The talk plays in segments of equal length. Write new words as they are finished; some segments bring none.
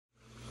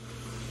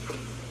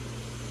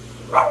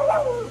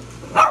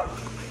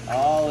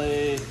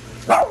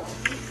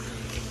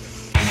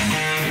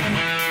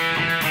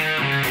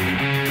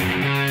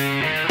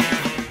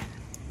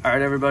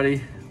right,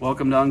 everybody,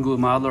 welcome to Unglue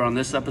Modeler. On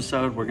this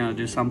episode, we're gonna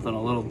do something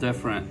a little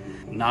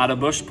different. Not a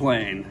bush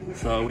plane.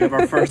 So we have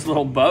our first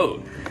little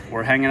boat.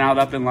 We're hanging out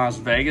up in Las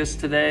Vegas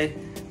today.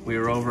 We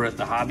were over at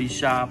the hobby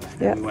shop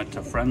and we went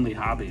to Friendly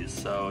Hobbies.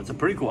 So it's a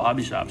pretty cool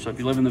hobby shop. So if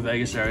you live in the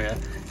Vegas area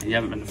and you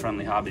haven't been to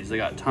Friendly Hobbies, they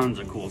got tons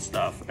of cool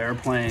stuff.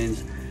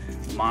 Airplanes,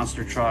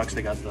 monster trucks,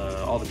 they got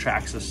all the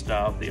Traxxas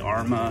stuff, the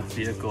Arma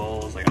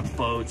vehicles, they got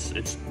boats.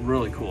 It's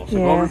really cool. So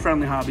go over to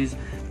Friendly Hobbies.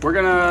 We're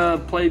gonna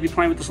be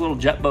playing with this little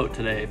jet boat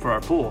today for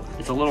our pool.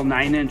 It's a little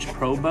 9-inch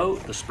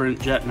Proboat, the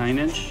Sprintjet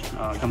 9-inch.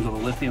 It comes with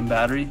a lithium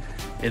battery.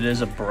 It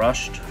is a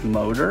brushed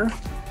motor.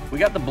 We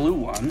got the blue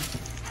one.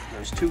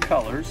 There's two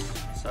colors,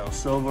 so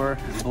silver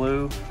and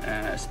blue,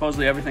 and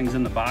supposedly everything's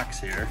in the box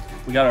here.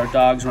 We got our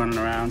dogs running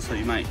around, so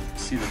you might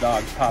see the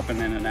dogs popping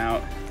in and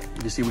out.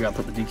 You can see we got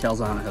to put the decals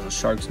on. It has a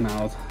shark's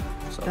mouth.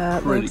 So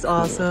that looks cool.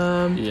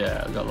 Awesome.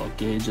 Yeah, got little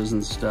gauges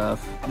and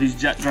stuff. These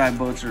jet drive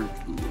boats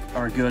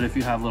are good if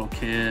you have little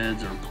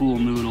kids or pool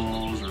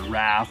noodles or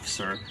rafts,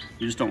 or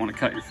you just don't want to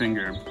cut your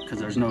finger because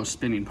there's no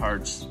spinning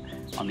parts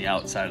on the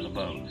outside of the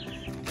boat.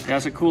 Yeah,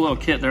 it's a cool little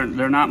kit. They're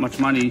not much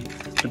money.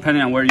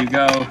 Depending on where you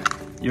go,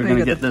 you're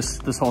gonna get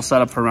this whole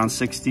setup for around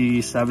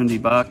 60, 70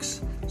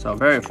 bucks. So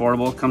very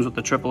affordable. Comes with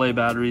the AAA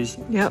batteries.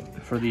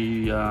 Yep. For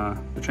the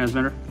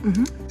transmitter.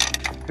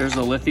 Here's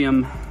the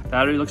lithium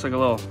battery. Looks like a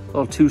little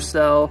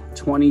 2-cell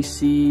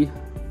 20C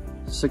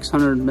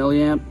 600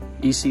 milliamp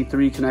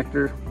EC3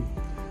 connector.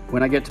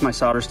 When I get to my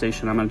solder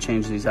station, I'm gonna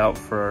change these out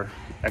for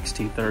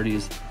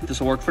XT30s.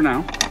 This will work for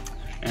now.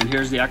 And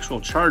here's the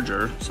actual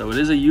charger. So it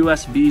is a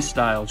USB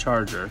style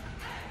charger.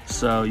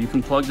 So you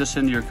can plug this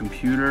into your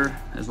computer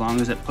as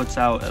long as it puts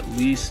out at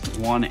least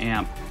 1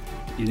 amp.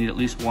 You need at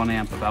least 1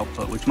 amp of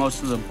output, which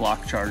most of the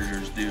block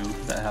chargers do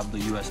that have the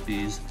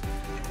USBs.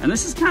 And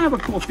this is kind of a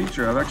cool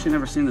feature. I've actually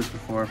never seen this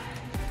before.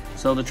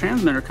 So the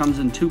transmitter comes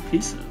in 2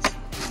 pieces.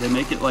 They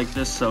make it like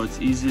this so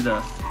it's easy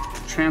to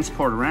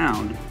transport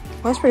around.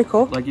 Well, that's pretty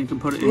cool. Like you can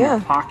put it in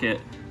your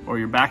pocket or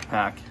your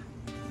backpack.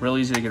 Real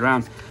easy to get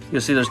around.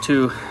 You'll see there's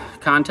 2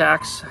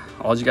 contacts.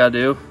 All you gotta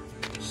do,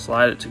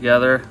 slide it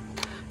together.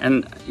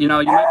 And you know,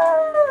 you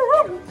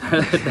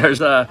might, there's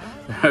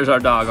our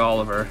dog,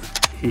 Oliver.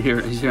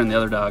 He's hearing the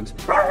other dogs.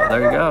 So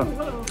there you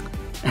go.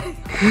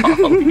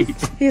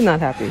 He's not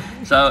happy.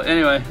 So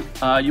anyway,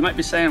 you might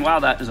be saying, wow,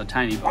 that is a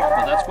tiny boat,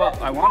 but that's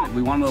what I wanted.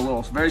 We wanted a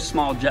little, very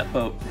small jet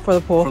boat. For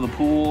the pool? For the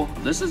pool.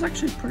 This is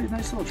actually a pretty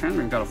nice little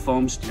transmitter. Got a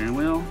foam steering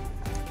wheel.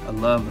 I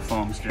love the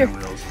foam steering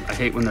wheels. I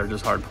hate when they're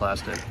just hard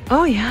plastic.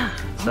 Oh yeah.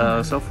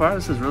 So far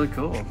this is really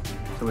cool.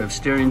 So we have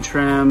steering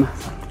trim,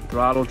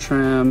 throttle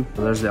trim.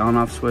 There's the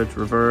on-off switch,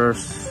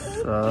 reverse.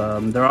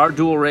 There are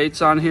dual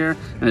rates on here,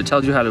 and it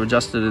tells you how to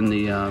adjust it in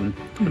the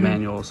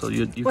manual. So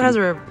you what, has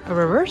a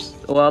reverse?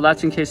 Well,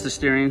 that's in case the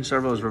steering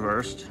servo is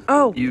reversed.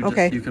 Oh,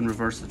 okay. You can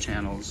reverse the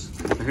channels.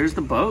 So here's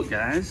the boat,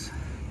 guys.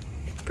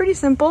 Pretty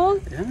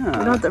simple. Yeah. We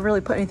don't have to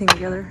really put anything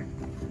together.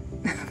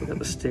 We got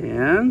the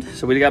stand.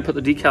 So we got to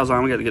put the decals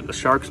on. We got to get the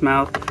shark's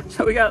mouth.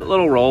 So we got a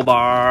little roll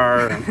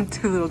bar.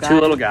 Two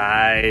little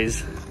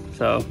guys.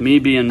 So me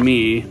being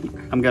me,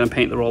 I'm gonna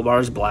paint the roll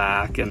bars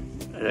black, and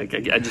I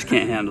just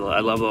can't handle it.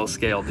 I love little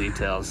scale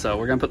details. So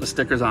we're gonna put the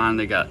stickers on.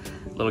 They got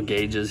little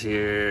gauges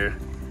here,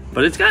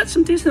 but it's got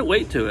some decent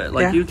weight to it.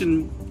 Like you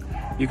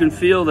can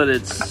feel that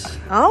it's.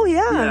 Oh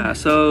yeah. Yeah.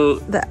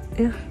 So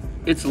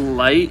it's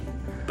light,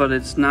 but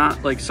it's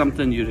not like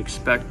something you'd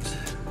expect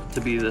to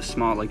be this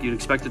small. Like you'd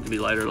expect it to be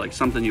lighter, like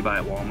something you buy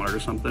at Walmart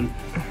or something.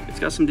 It's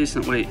got some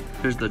decent weight.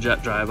 Here's the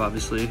jet drive,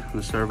 obviously,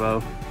 the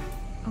servo.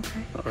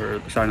 Okay.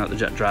 Or sorry, not the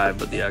jet drive,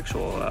 but the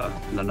actual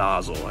the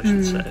nozzle, I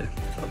should say.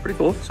 So pretty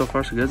cool. So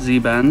far so good.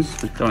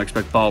 Z-bends. Don't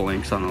expect ball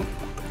links on a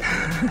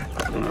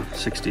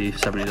 $60,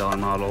 $70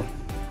 model.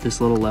 This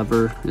little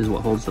lever is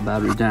what holds the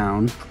battery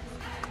down.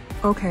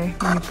 Okay.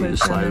 You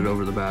just slide it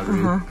over the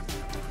battery.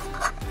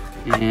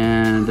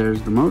 And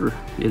there's the motor.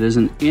 It is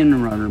an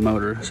in-runner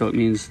motor, so it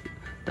means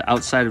the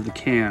outside of the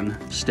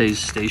can stays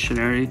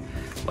stationary,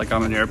 like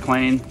on an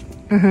airplane.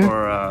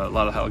 Or a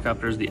lot of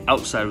helicopters, the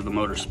outside of the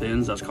motor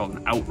spins. That's called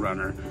an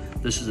outrunner.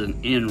 This is an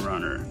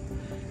in-runner,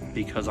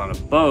 because on a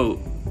boat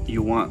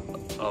you want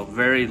a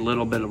very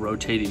little bit of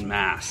rotating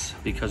mass,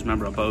 because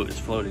remember, a boat is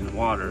floating in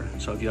water.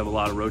 So if you have a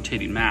lot of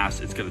rotating mass,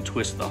 it's going to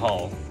twist the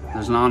hull.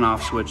 There's an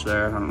on-off switch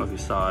there. I don't know if you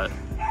saw it.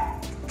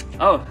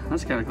 Oh,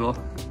 that's kind of cool.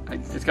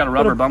 It's got a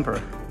rubber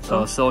bumper,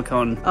 so a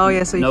silicone so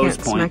you nose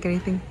can't point. smack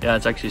anything. Yeah,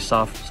 it's actually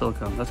soft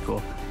silicone. That's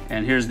cool.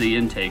 And here's the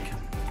intake.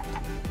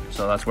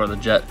 So that's where the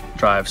jet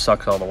drive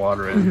sucks all the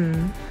water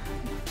in.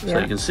 So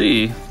you can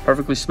see,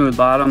 perfectly smooth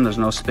bottom. There's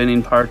no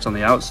spinning parts on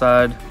the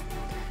outside.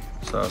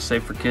 So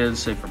safe for kids,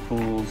 safe for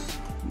pools.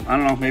 I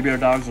don't know, maybe our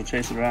dogs will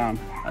chase it around.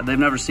 They've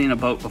never seen a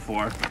boat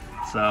before.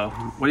 So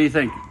what do you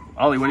think?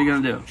 Ollie, what are you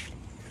gonna do?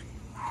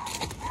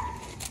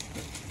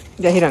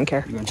 Yeah, he doesn't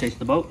care. You gonna chase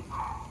the boat?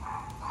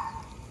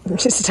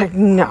 Just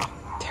no,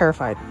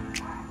 terrified.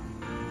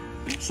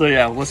 So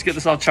yeah, let's get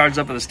this all charged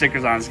up with the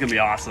stickers on. It's gonna be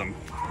awesome.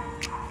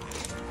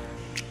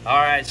 All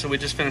right, so we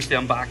just finished the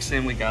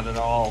unboxing. We got it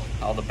all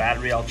the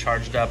battery all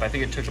charged up. I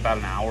think it took about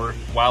an hour.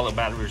 While the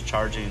battery was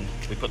charging,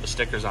 we put the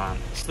stickers on.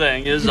 This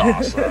thing is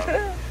awesome.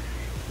 Yeah.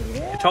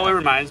 It totally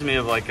reminds me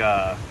of like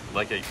a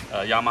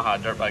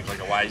Yamaha dirt bike, like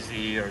a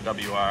YZ or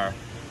WR.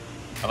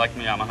 I like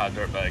my Yamaha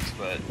dirt bikes,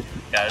 but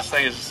yeah, this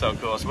thing is just so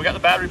cool. So we got the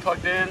battery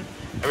plugged in.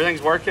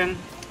 Everything's working.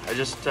 I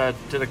just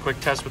did a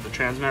quick test with the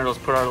transmitter. Let's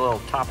put our little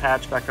top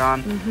hatch back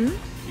on.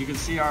 You can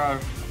see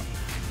our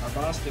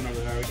Boston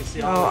over there. We can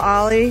see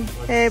Ollie.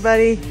 Hey,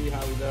 buddy. See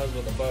how he does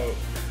with a boat.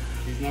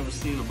 He's never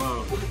seen a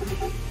boat.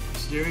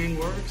 Steering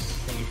works.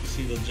 And you can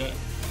see the jet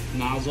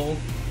nozzle.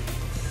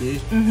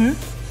 See? All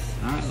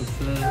right, let's.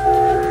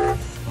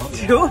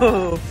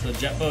 So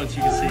jet boats,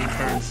 you can see,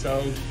 turn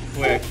so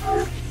quick.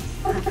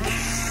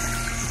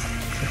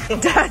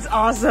 That's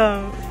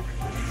awesome.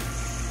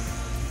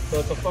 So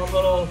it's a fun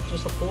little,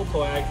 just a pool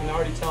toy. I can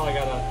already tell I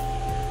gotta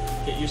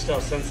get used to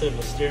how sensitive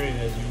the steering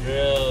is. You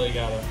really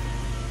gotta.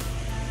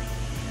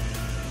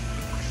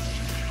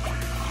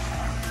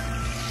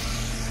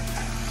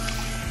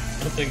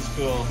 That thing's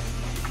cool.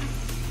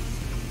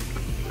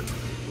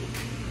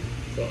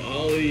 So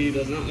Ollie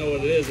does not know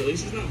what it is. At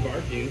least he's not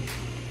barking.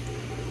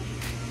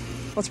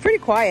 Well, it's pretty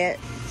quiet.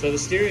 So the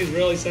steering is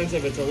really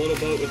sensitive. It's a little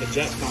boat with a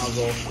jet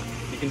nozzle.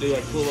 You can do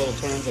like cool little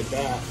turns like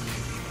that.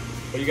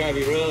 But you gotta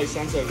be really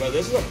sensitive. But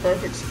this is a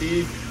perfect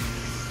speed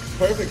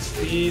for a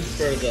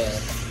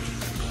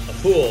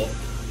pool.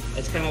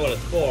 That's kind of what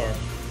it's for.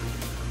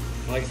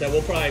 Like I said,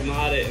 we'll probably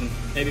mod it and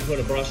maybe put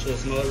a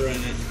brushless motor in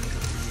it.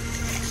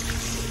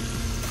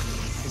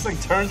 This thing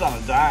turns on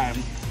a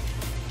dime.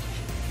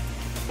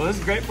 Well, this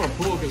is great for a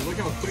pool because look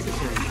how quick it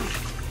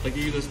turns. Like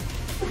you just.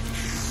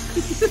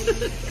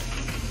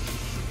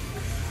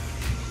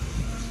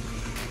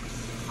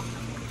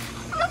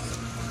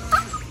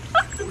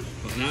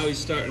 Well, now he's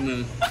starting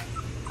to.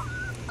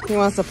 He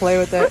wants to play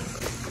with it.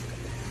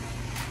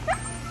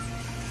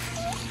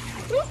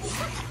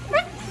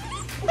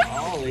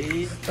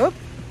 Ollie. Oh.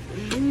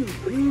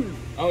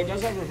 Oh, it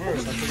does have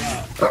reverse. I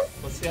forgot.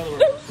 Let's see how the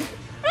reverse.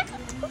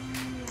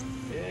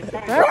 Yeah,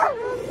 kind of.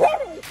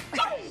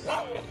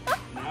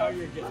 Now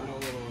you're getting a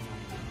little.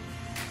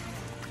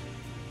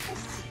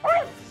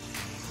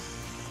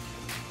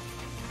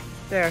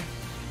 There.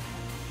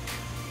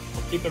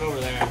 I'll keep it over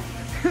there.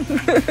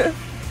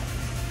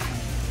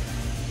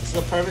 This is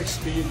the perfect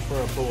speed for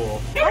a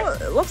pool. Oh,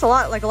 it looks a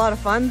lot of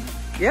fun.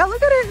 Yeah,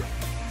 look at it.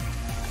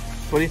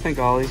 What do you think,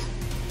 Ollie?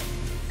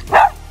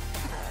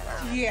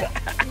 Yeah.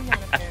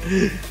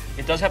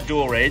 It does have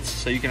dual rates,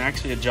 so you can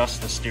actually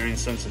adjust the steering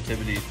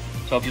sensitivity.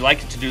 So if you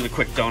like it to do the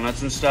quick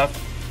donuts and stuff,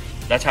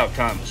 that's how it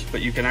comes.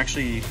 But you can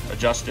actually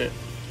adjust it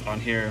on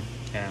here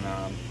and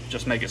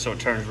just make it so it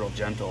turns real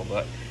gentle.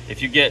 But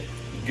if you get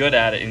good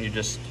at it and you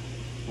just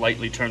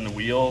lightly turn the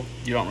wheel,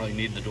 you don't really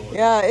need the dual.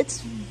 Yeah,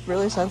 it's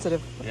really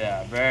sensitive.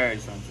 Yeah, very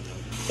sensitive.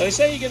 So they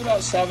say you get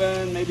about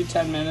 7, maybe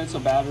 10 minutes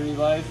of battery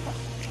life.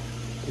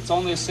 It's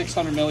only a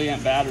 600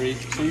 milliamp battery,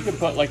 so you could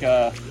put like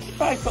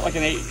probably put like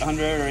an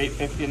 800 or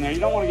 850 in there. You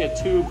don't want to get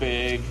too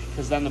big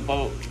because then the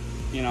boat,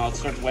 you know, it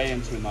starts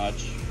weighing too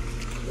much.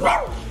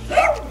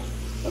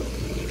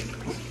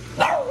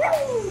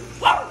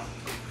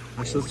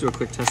 Actually, let's do a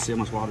quick test, see how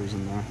much water's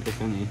in there,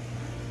 if any.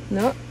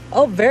 No.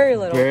 Oh, very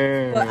little.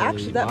 Barely. Well,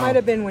 actually, that might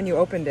have been when you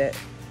opened it.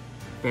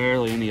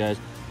 Barely any, guys.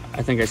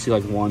 I think I see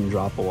like 1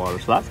 drop of water,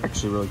 so that's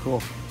actually really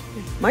cool.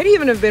 Might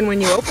even have been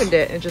when you opened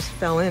it and just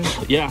fell in.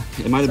 Yeah,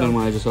 it might have been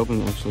when I just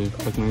opened it, actually,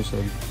 like Mary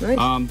said.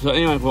 Nice. So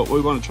anyway, what we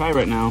want to try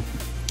right now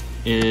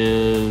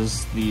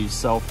is the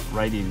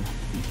self-righting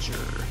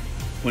feature.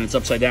 When it's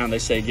upside down, they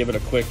say give it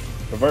a quick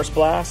reverse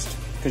blast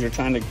because you're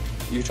trying to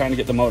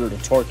get the motor to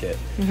torque it.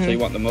 So you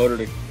want the motor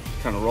to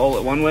kind of roll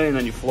it one way and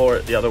then you floor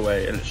it the other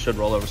way and it should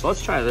roll over. So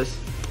let's try this.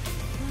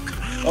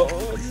 Oh,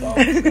 it's all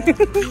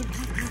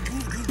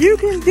You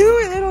can do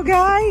it, little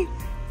guy.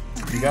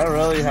 You gotta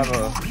really have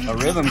a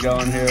rhythm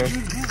going here.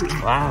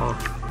 Wow.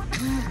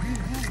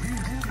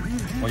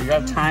 Well, you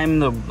gotta time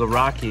the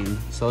rocking.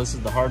 So this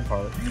is the hard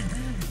part.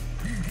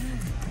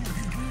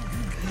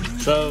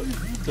 So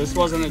this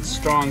wasn't its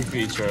strong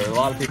feature. A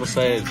lot of people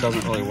say it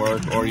doesn't really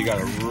work, or you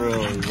gotta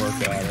really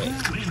work at it.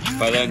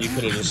 By then you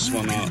could have just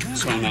swum out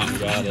and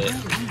got it.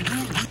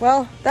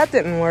 Well, that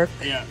didn't work.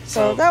 Yeah.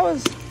 So that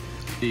was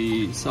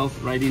the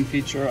self-righting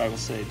feature. I will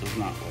say does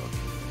not work.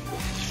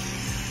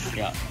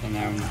 Yeah, and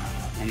then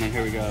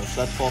here we go.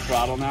 So that's full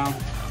throttle now,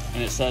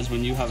 and it says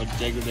when you have a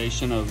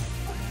degradation of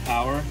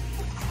power,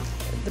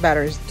 the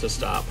batteries to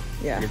stop.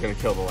 Yeah. You're gonna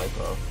kill the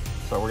LiPo.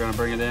 So we're gonna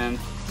bring it in,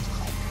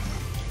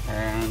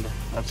 and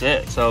that's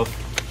it. So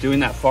doing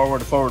that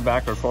forward,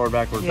 backward,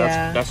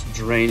 yeah. that's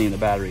draining the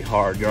battery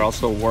hard. You're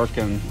also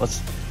working,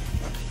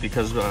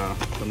 because the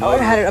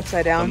motor, I had it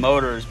upside down. The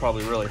motor is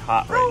probably really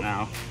hot right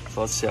now.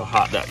 So let's see how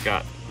hot that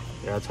got.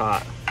 Yeah, it's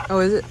hot. Oh,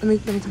 is it? Let me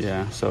touch.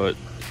 Yeah, so it.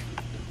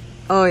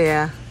 Oh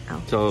yeah. Oh,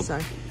 so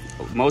sorry.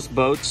 Most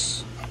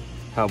boats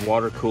have a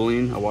water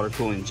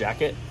cooling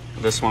jacket.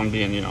 This one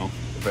being, you know,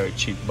 a very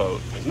cheap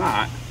boat. It's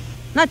not.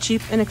 Not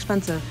cheap,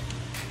 inexpensive.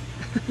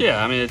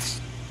 Yeah, I mean,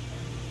 it's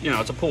you know,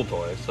 it's a pool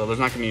toy, so there's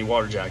not gonna be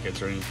water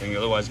jackets or anything.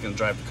 Otherwise, it's gonna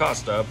drive the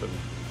cost up.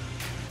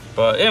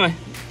 But anyway,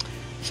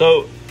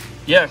 so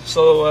yeah,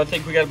 so I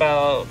think we got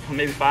about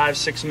maybe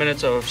 5-6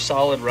 minutes of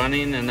solid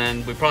running, and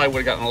then we probably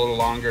would have gotten a little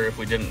longer if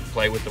we didn't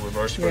play with the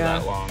reverse for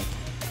that long.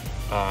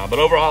 But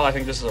overall, I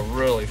think this is a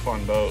really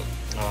fun boat.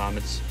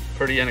 It's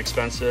pretty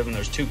inexpensive, and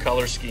there's 2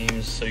 color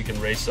schemes, so you can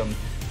race them.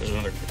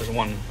 There's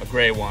one, a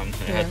gray one, and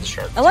it has the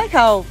shark. I like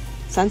how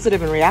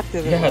sensitive and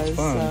reactive it was. It's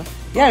fun. So.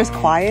 Yeah, it's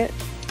quiet.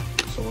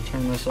 So we'll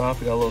turn this off.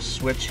 We got a little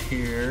switch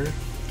here.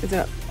 Is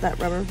that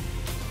rubber?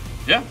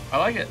 Yeah, I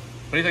like it.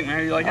 What do you think,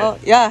 Mary? You like Oh,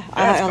 it? yeah,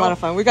 I had a lot of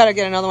fun. We got to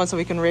get another one so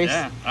we can race.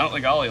 Yeah, I don't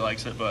think Ollie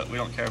likes it, but we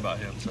don't care about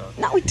him, so.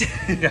 No, we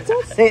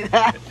don't say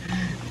that.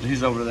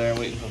 He's over there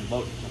waiting for the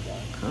boat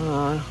to come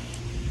down.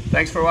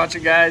 Thanks for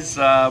watching, guys.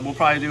 We'll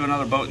probably do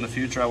another boat in the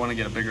future. I want to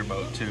get a bigger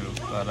boat, too.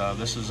 But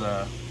this is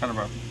kind of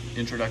our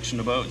introduction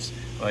to boats.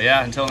 But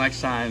yeah, until next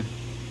time,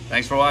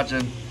 thanks for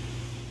watching.